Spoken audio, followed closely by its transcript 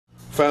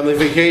family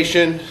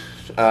vacation.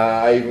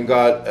 I even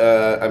got,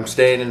 I'm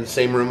staying in the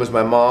same room as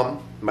my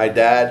mom, my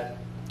dad,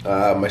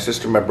 my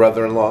sister, my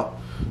brother-in-law,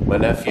 my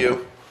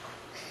nephew.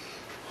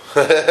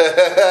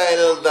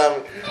 Little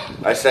dummy.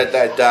 I said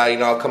that, you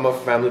know, I'll come up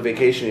for family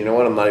vacation. You know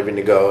what? I'm not even going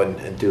to go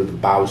and do the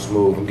bounce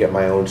move and get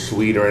my own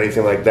suite or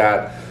anything like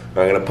that. I'm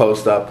going to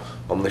post up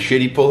on the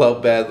shitty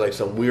pull-out bed like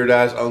some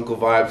weird-ass uncle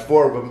vibes.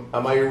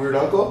 Am I your weird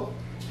uncle?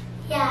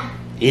 Yeah.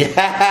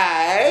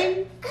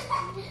 Yeah.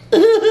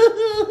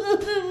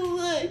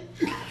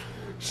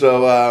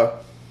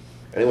 So,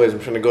 anyways, I'm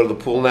trying to go to the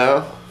pool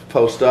now.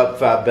 Post up,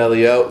 fat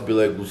belly out, be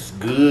like, what's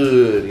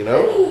good, you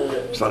know?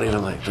 It's not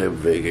even like type of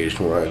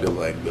vacation where I can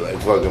like be like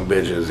fucking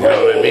bitches, you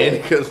know what I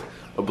mean? Because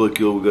I'm like,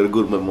 yo, we gotta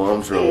go to my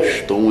mom's room.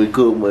 Shh, don't wake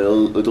up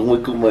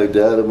my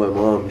dad and my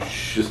mom.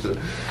 Shh.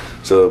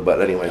 So, but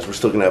anyways, we're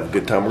still gonna have a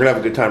good time. We're gonna have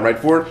a good time, right,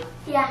 Ford?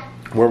 Yeah.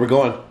 Where are we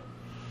going? To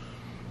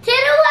the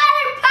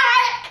water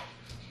park.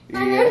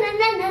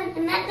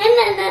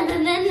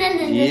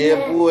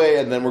 Yeah, boy.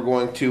 And then we're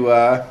going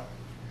to,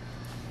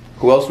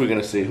 who else are we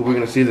gonna see? Who are we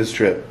gonna see this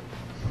trip?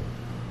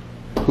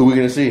 Who are we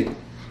gonna see?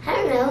 I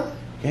don't know.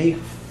 Yeah, you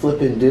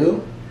flippin'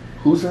 do.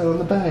 Who's that on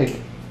the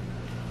bag?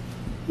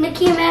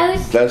 Mickey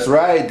Mouse. That's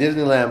right,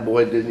 Disneyland,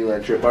 boy,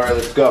 Disneyland trip. All right,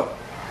 let's go.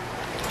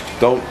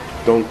 Don't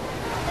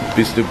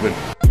be stupid.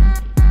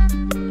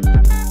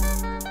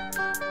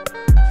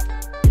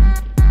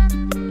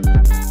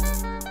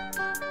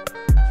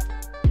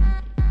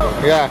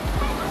 Yeah.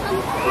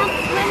 Come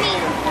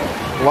swimming.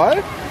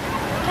 What?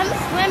 Come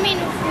swimming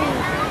with me.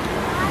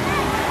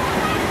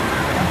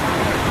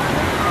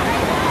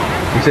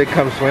 You said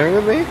come swimming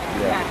with me?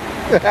 Yeah.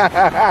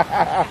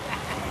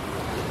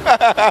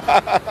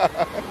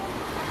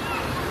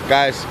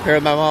 Guys, here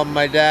with my mom and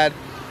my dad.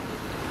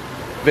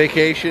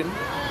 Vacation.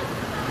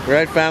 We're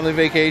at family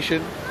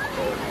vacation.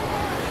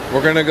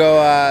 We're gonna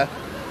go,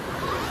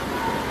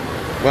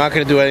 we're not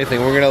gonna do anything.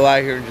 We're gonna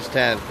lie here and just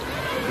tan.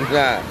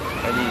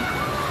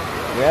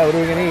 Yeah, what are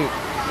we gonna eat?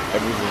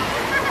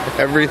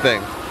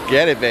 Everything.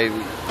 Get it, baby.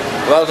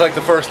 Well, that was like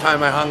the first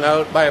time I hung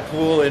out by a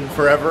pool in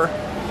forever.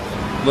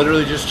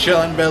 Literally just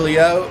chilling, belly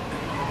out,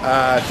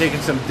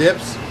 taking some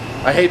dips.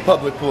 I hate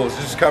public pools,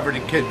 it's just covered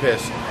in kid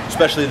piss,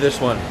 especially this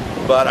one.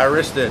 But I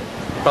risked it.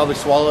 Probably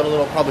swallowed a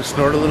little, probably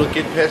snorted a little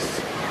kid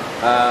piss.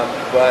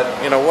 But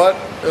you know what?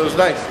 It was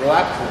nice,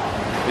 relaxing.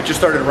 It just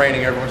started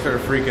raining, everyone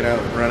started freaking out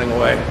and running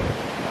away.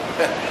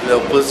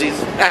 Little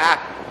pussies.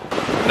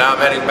 Now I'm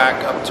heading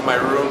back up to my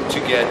room to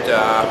get,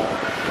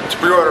 to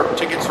pre-order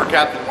tickets for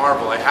Captain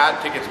Marvel. I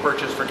had tickets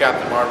purchased for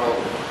Captain Marvel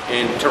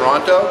in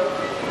Toronto,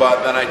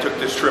 but then I took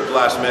this trip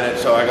last minute,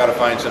 so I gotta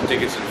find some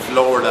tickets in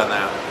Florida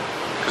now.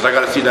 Because I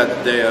gotta see that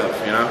the day of,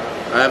 you know?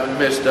 I haven't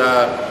missed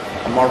a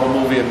Marvel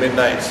movie at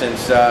midnight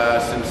since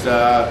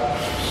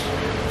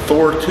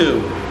Thor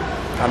 2.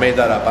 I made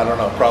that up, I don't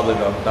know, probably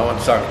though. That one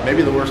sucked.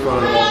 Maybe the worst one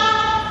of them all.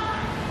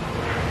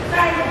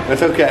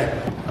 That's okay.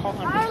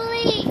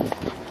 Harley.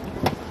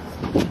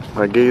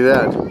 My gay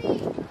dad.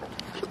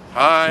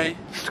 Hi.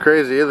 It's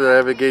crazy, isn't it? I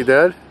have a gay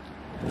dad?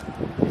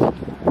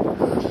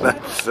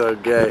 That's so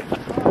gay.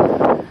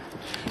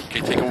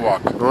 Okay, take a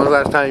walk. When was the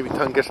last time you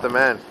tongue kissed a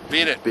man?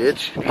 Beat it.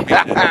 Bitch.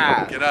 Get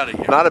out of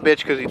here. Not a bitch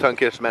because you tongue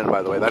kiss men,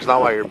 by the way. That's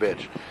not why you're a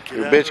bitch.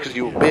 You're a bitch because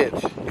you a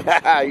bitch.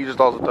 You just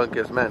also tongue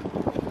kiss men.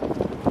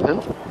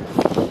 Huh?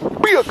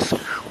 Beaks!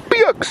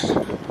 Beaks!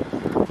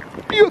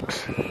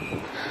 Beaks!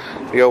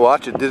 You go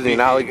watch a Disney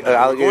alligator.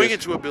 Going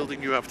into a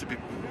building, you have to be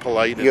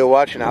polite. You go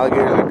watch an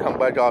alligator come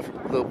back off a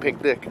little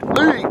pink dick.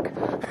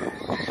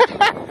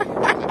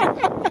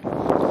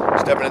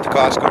 Stepping into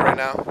Costco right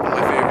now, one of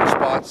my favorite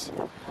spots.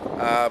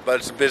 But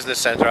it's a business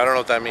center. I don't know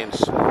what that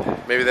means.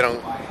 Maybe they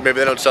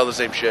don't sell the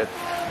same shit.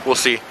 We'll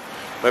see.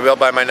 Maybe I'll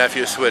buy my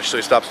nephew a Switch so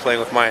he stops playing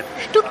with mine.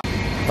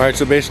 Alright,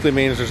 so basically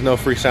means there's no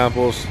free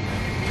samples,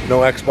 no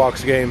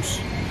Xbox games,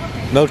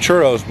 no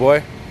churros,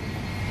 boy.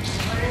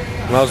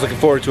 And I was looking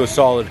forward to a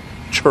solid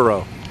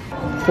churro.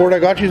 Ford, I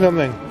got you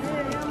something.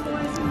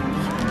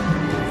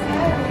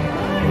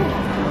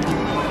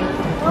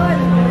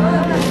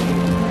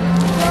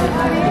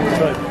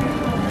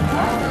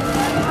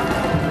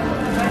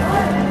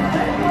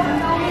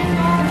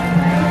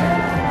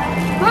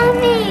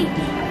 Mommy,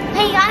 I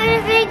got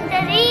everything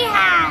that he has.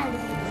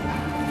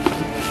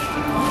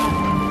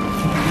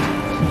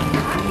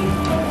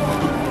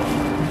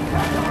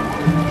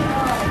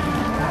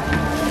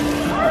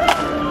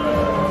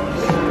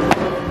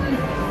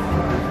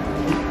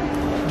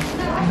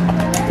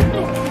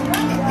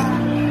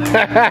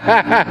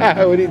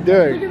 What are you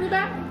doing? Look in the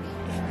back.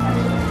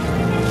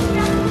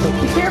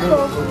 Be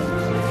careful.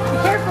 Be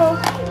careful.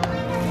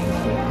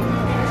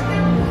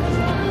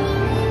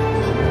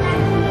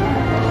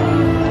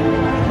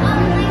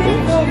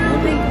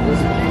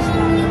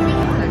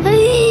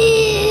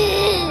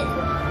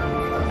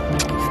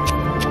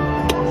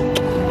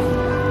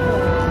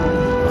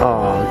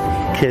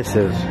 Oh,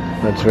 kisses.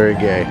 That's very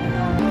gay.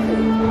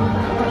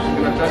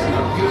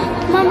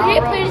 Mom, can I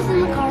put this in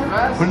the car?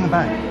 Put it in the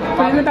bag.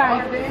 Put it in the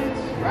bag.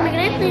 Mom, can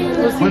I put it in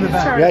the We'll see if it's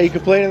charged. Yeah, you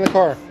can play it in the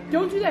car.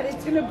 Don't do that.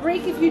 It's gonna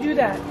break if you do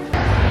that.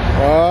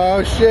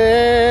 Oh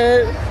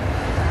shit!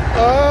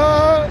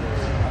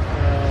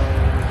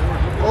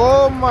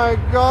 Oh my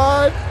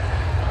god!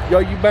 Yo,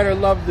 you better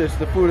love this.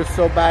 The food is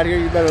so bad here.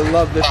 You better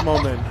love this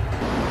moment.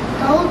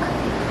 Dog.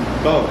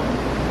 Dog.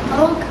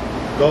 Dog.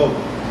 Dog.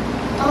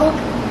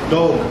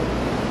 Dog.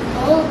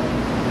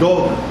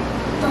 Dog.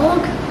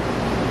 Dog.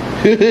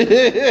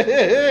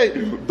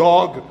 Dog.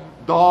 Dog.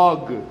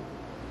 Dog.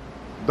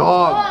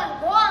 Dog.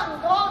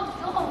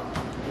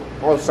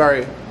 Oh,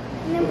 sorry.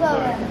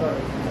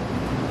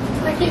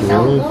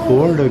 Oh,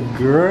 for the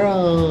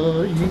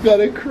girl. You got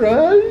a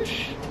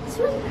crush?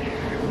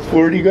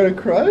 Ford, you got a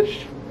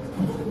crush?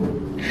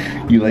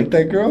 You like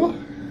that girl?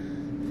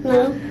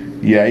 No.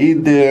 Yeah,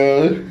 you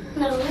do.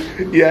 No.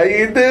 Yeah,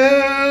 you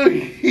do.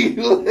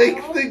 You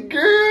like the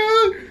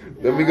girl.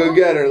 Let me go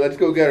get her. Let's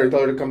go get her.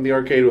 Tell her to come to the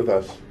arcade with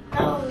us.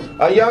 No.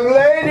 A young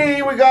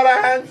lady. We got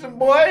a handsome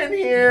boy in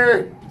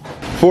here.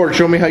 Ford,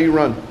 show me how you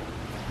run.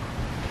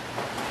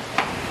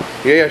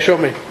 Yeah, show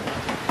me.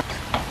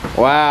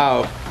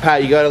 Wow.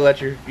 Pat, you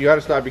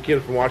gotta stop your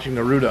kid from watching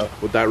Naruto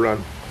with that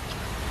run.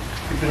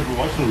 He's never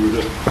watched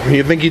Naruto.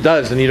 You think he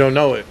does and you don't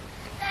know it.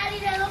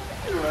 Daddy, I don't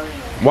know.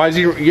 Why is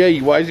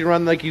he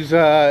run like he's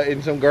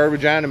in some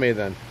garbage anime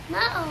then? No,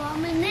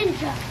 I'm a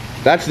ninja.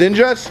 That's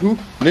ninjas? Who?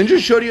 Ninjas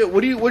showed you,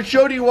 what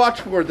show do you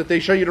watch for that they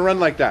show you to run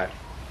like that?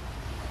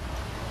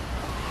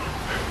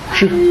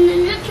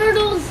 Ninja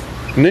Turtles.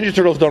 Ninja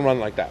Turtles don't run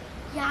like that.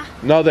 Yeah,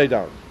 No, they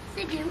don't.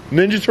 they do.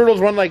 Ninja Turtles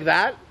run like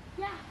that?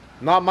 Yeah.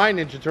 Not my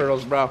Ninja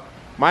Turtles, bro.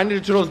 My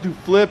Ninja Turtles do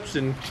flips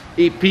and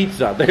eat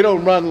pizza. They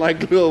don't run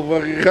like little...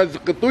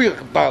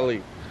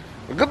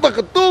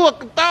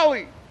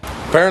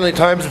 Apparently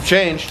times have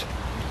changed.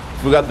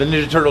 We got the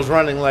Ninja Turtles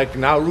running like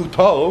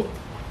Naruto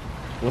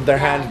with their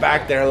hands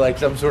back there like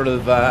some sort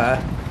of,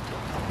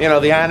 you know,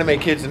 the anime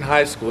kids in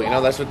high school. You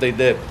know, that's what they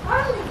did.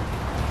 Harley.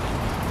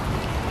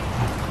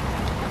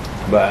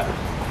 But,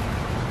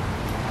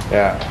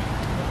 yeah.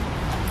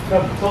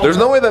 There's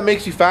no way that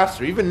makes you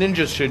faster. Even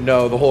ninjas should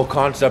know the whole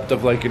concept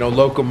of, like, you know,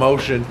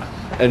 locomotion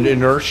and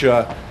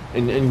inertia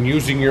and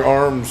using your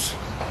arms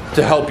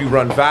to help you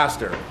run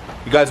faster.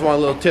 You guys want a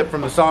little tip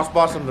from the sauce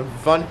boss, something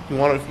fun?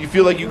 You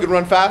feel like you could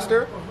run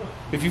faster?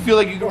 If you feel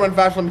like you can run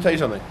fast, let me tell you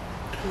something.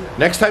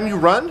 Next time you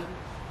run,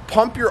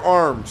 pump your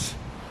arms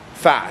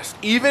fast.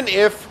 Even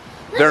if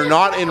they're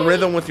not in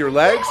rhythm with your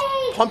legs,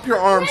 pump your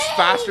arms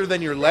faster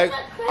than your legs.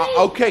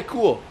 Okay,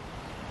 cool.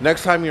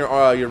 Next time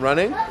you're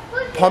running,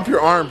 pump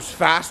your arms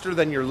faster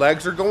than your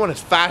legs are going.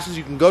 As fast as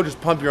you can go, just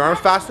pump your arms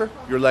faster.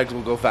 Your legs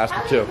will go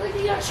faster too.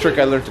 It's a trick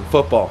I learned in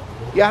football.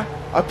 Yeah,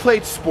 I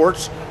played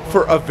sports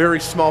for a very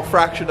small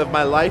fraction of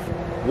my life.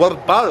 What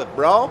about it,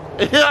 bro?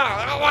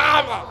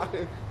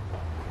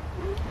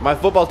 My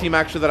football team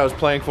actually that I was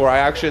playing for, I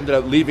actually ended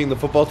up leaving the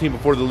football team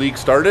before the league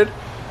started.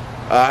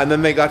 And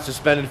then they got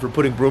suspended for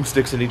putting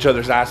broomsticks in each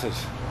other's asses.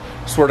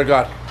 Swear to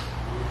God.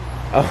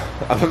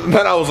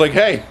 Then I was like,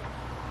 hey,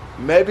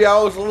 maybe I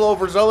was a little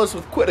overzealous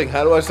with quitting.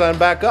 How do I sign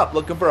back up?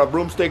 Looking for a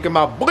broomstick in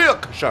my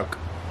shunk.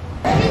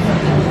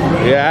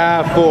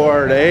 Yeah,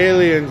 Ford.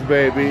 Aliens,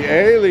 baby.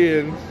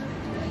 Aliens.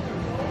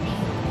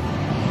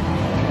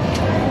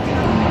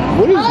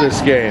 What is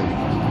this game?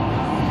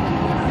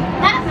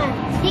 Batman.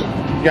 See?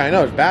 Yeah, I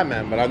know it's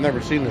Batman, but I've never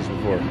seen this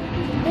before.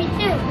 Me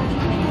too.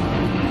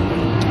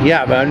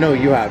 Yeah, but I know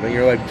you haven't.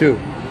 You're like 2.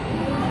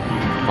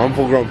 I'm a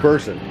full-grown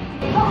person.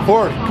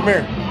 Ford, come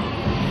here.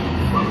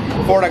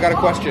 Ford, I got a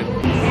question.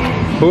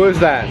 Who is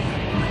that?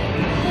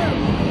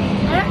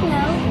 I don't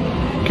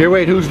know. Okay,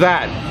 wait, who's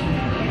that?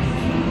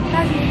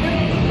 Darth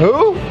Vader.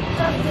 Who?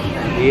 Darth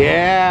Vader.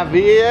 Yeah,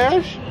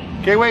 Vish.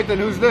 Okay, wait, then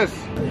who's this?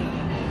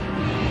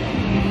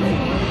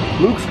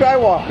 Luke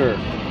Skywalker.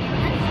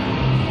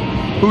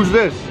 Who's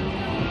this?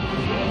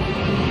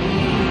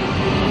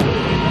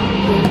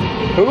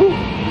 Who?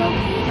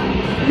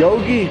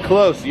 Yogi.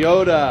 Close.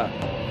 Yoda.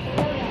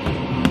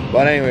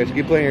 But anyways,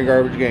 keep playing your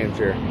garbage games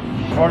here.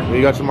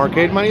 You got some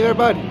arcade money there,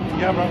 bud?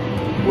 Yeah, bro.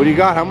 What do you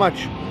got? How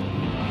much?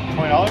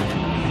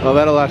 $20? Oh,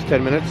 that'll last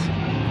 10 minutes.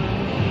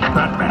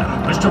 Batman,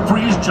 Mr.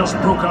 Freeze just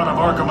broke out of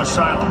Arkham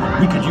Asylum.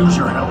 We could use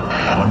your help.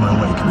 On my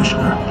way,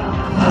 Commissioner.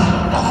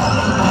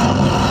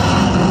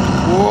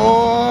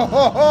 Whoa!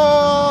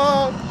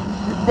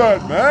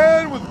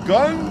 Batman with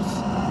guns?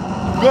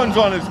 Guns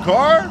on his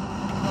car?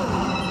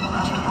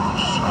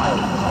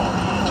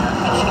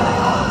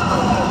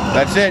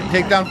 That's it.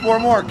 Take down 4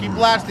 more. Keep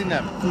blasting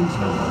them.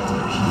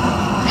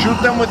 Shoot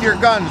them with your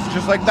guns,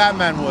 just like that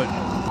man would.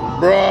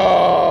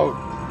 Bro,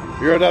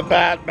 you're the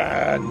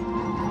Batman.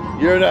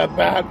 You're the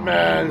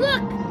Batman.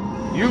 Look.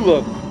 You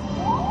look.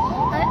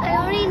 I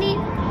only need...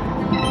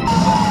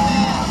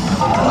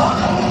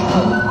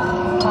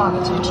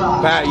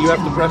 Pat, you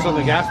have to press on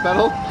the gas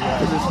pedal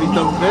because this feet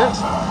don't fit.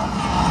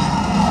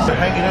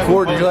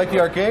 Ford, did you like the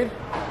arcade?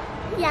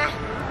 Yeah.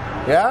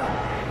 Yeah?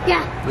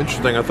 Yeah.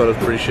 Interesting. I thought it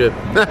was pretty shit.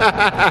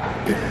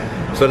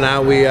 So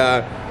now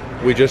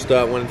we just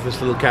went into this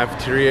little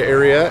cafeteria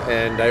area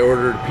and I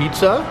ordered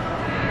pizza,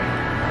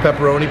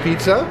 pepperoni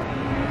pizza,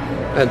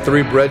 and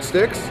 3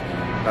 breadsticks.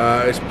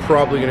 It's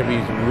probably going to be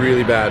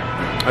really bad.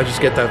 I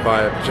just get that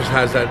vibe. It just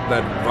has that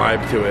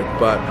vibe to it.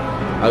 But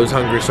I was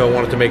hungry, so I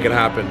wanted to make it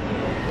happen.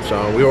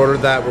 So we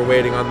ordered that. We're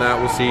waiting on that.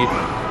 We'll see.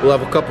 We'll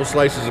have a couple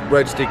slices of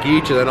breadstick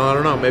each, and then I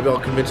don't know. Maybe I'll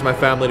convince my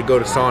family to go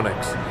to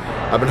Sonic's.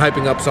 I've been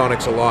hyping up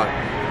Sonic's a lot.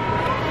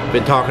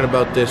 Been talking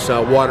about this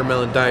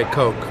watermelon Diet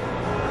Coke.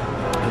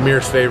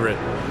 Amir's favorite.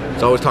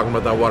 He's always talking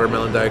about that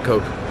watermelon Diet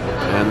Coke.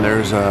 And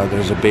there's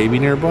a baby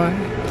nearby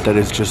that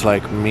is just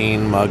like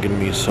mean mugging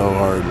me so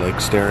hard,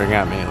 like staring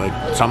at me,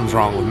 like something's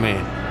wrong with me.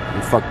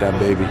 And fuck that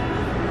baby.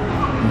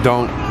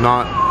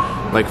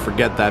 Not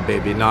forget that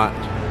baby, not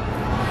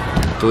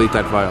delete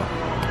that file.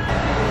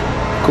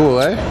 Cool,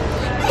 eh?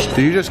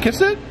 Did you just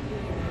kiss it?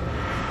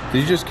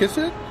 Did you just kiss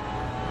it?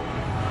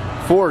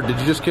 Ford, did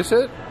you just kiss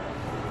it?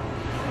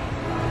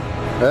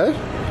 Eh?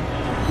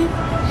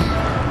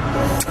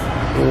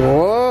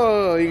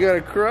 Whoa, you got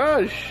a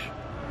crush.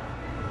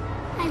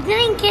 I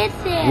didn't kiss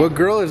it. What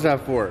girl is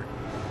that for?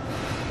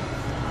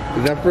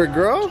 Is that for a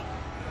girl?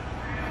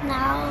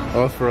 No.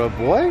 Oh, for a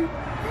boy?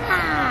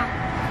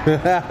 Ah. For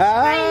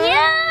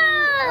you.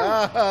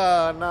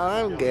 Oh, no,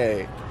 I'm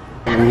gay.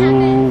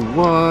 Ooh,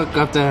 what?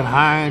 Got that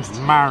Heinz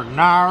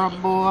marinara,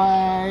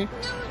 boy.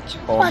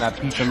 Oh, that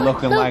pizza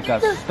looking like a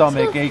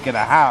stomach ache and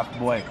a half,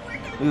 boy.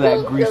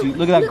 Look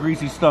at that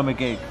greasy stomach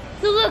ache.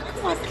 Look.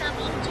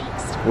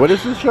 What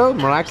is this show?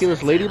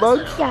 Miraculous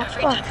Ladybugs?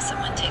 Yeah.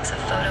 Someone takes a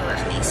photo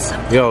of me,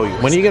 something. Yo,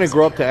 when are you gonna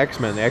grow up to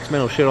X-Men? The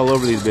X-Men will shit all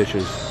over these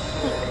bitches.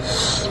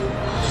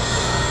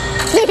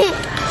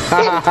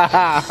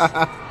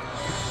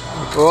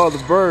 Oh,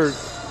 the bird.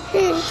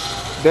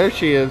 There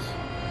she is.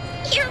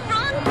 You're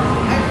wrong.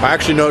 I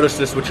actually noticed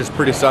this, which is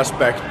pretty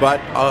suspect, but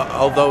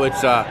although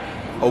it's a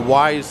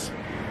wise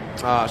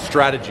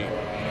strategy.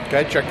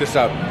 Okay, check this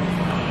out.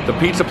 The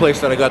pizza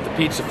place that I got the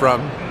pizza from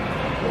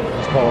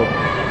is called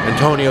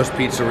Antonio's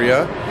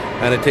Pizzeria,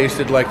 and it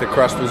tasted like the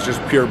crust was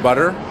just pure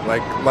butter,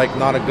 like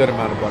not a good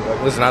amount of butter.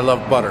 Like, listen, I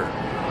love butter,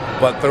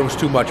 but there was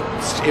too much.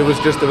 It was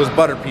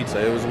butter pizza.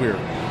 It was weird.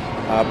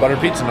 Butter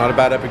pizza, not a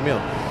bad epic meal,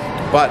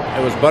 but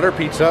it was butter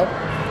pizza.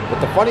 But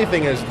the funny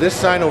thing is, this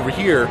sign over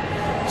here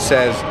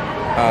says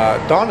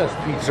Donna's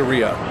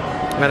Pizzeria,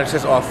 and it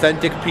says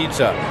authentic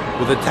pizza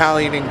with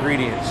Italian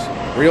ingredients,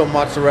 real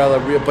mozzarella,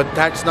 but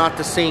that's not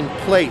the same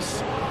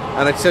place.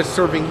 And it says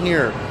serving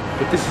here,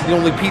 but this is the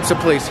only pizza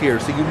place here.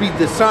 So you read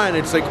this sign,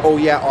 it's like, oh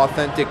yeah,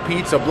 authentic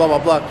pizza, blah, blah,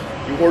 blah.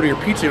 You order your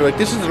pizza, you're like,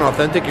 this isn't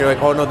authentic. You're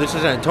like, oh no, this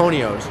is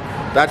Antonio's.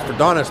 That's for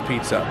Donna's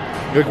Pizza.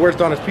 You're like, where's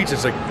Donna's Pizza?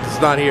 It's like,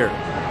 it's not here.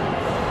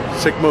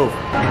 Sick move.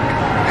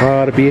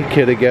 To be a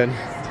kid again.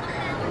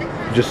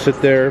 Just sit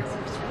there,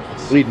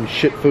 eating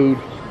shit food,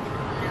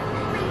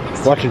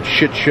 watching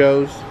shit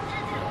shows,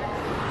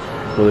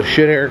 with a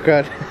shit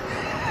haircut.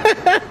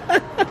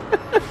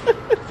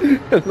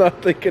 I'm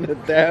not thinking a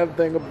damn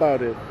thing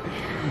about it.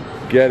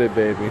 Get it,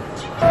 baby.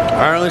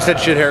 I only said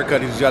shit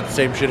haircut. He's got the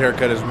same shit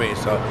haircut as me,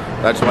 so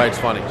that's why it's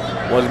funny.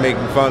 Wasn't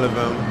making fun of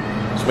him.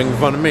 It's making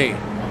fun of me.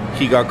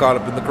 He got caught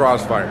up in the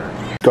crossfire.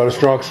 Got a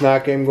strong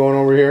snack game going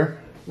over here.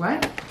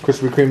 What?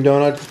 Krispy Kreme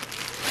donuts,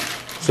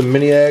 some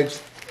mini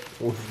eggs.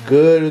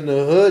 Good in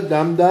the hood,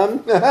 dum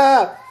dum.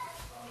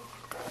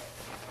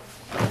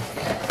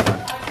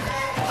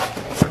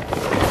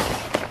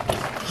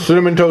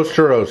 Cinnamon toast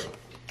churros.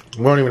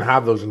 We don't even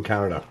have those in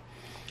Canada.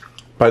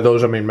 By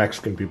those I mean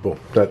Mexican people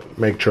that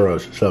make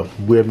churros. So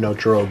we have no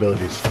churro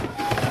abilities.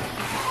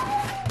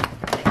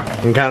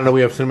 In Canada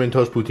we have cinnamon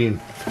toast poutine.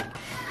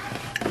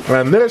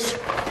 And this,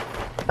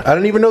 I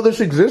didn't even know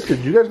this existed.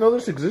 You guys know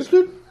this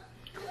existed?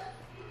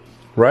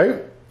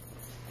 Right?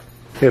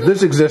 If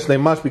this exists, they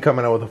must be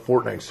coming out with a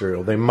Fortnite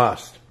cereal. They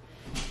must.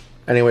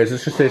 Anyways,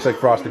 this just tastes like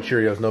Frosted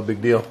Cheerios. No big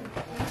deal.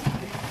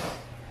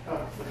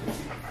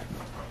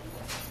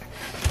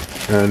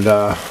 And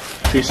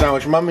cheese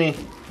sandwich, mommy.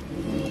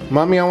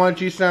 Mommy, I want a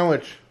cheese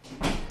sandwich.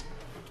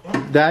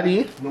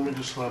 Daddy? Let me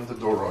just slam the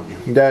door on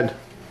you. Dad,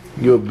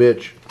 you a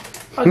bitch.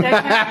 Oh, Dad, can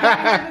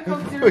I have the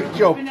Coke Zero With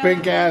your open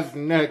pink now? ass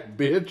neck,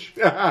 bitch.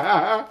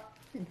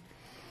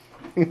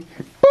 Boo!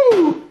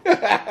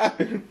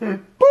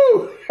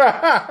 Boo! Is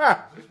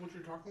this what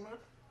you're talking about?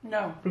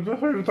 No. Is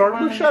this what you're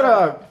talking about? Shut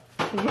up!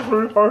 Is this what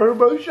you're talking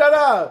about? Shut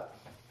up!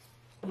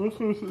 Is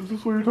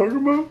this what you're talking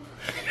about?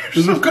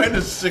 You're some kind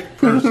of sick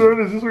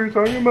person. Is this what you're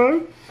talking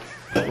about?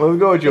 Let's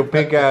go with your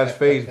pink ass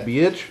face,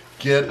 bitch.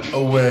 Get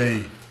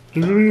away.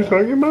 Is this what you're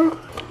talking about?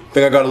 I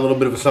think I got a little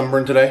bit of a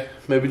sunburn today.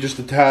 Maybe just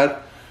a tad.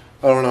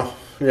 I don't know.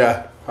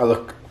 Yeah, I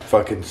look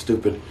fucking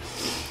stupid.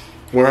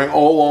 Wearing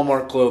all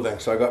Walmart clothing.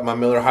 So I got my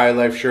Miller High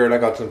Life shirt. I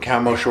got some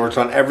camo shorts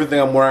on. Everything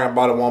I'm wearing I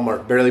bought at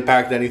Walmart. Barely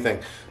packed anything.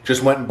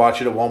 Just went and bought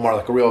shit at Walmart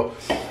like a real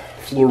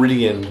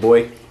Floridian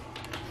boy.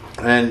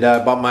 And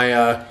bought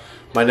my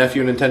my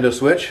nephew a Nintendo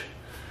Switch.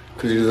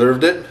 Because he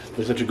deserved it.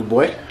 He's such a good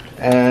boy.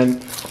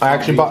 And I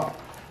actually bought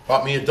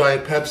me a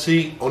Diet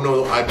Pepsi. Oh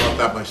no, I bought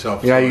that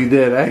myself. Yeah, Sorry. you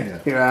did, eh?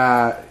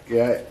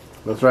 Yeah.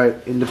 That's right.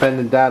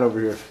 Independent dad over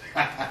here.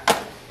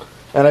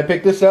 And I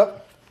picked this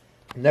up.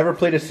 Never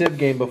played a Civ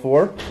game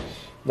before.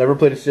 Never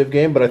played a Civ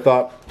game, but I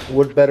thought,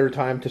 what better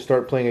time to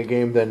start playing a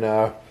game than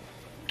on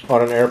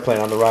an airplane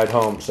on the ride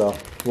home. So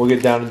we'll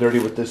get down and dirty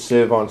with this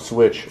sieve on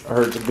Switch. I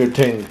heard it's a good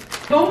thing.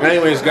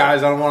 Anyways,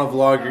 guys, I don't want to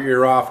vlog your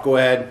ear off. Go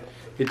ahead,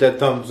 hit that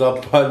thumbs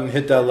up button,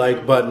 hit that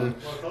like button,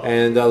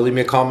 and leave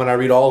me a comment. I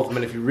read all of them.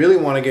 And if you really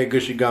want to get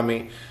gushy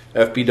gummy,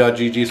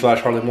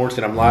 fb.gg/Harley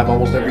Morenstein. I'm live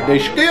almost every day.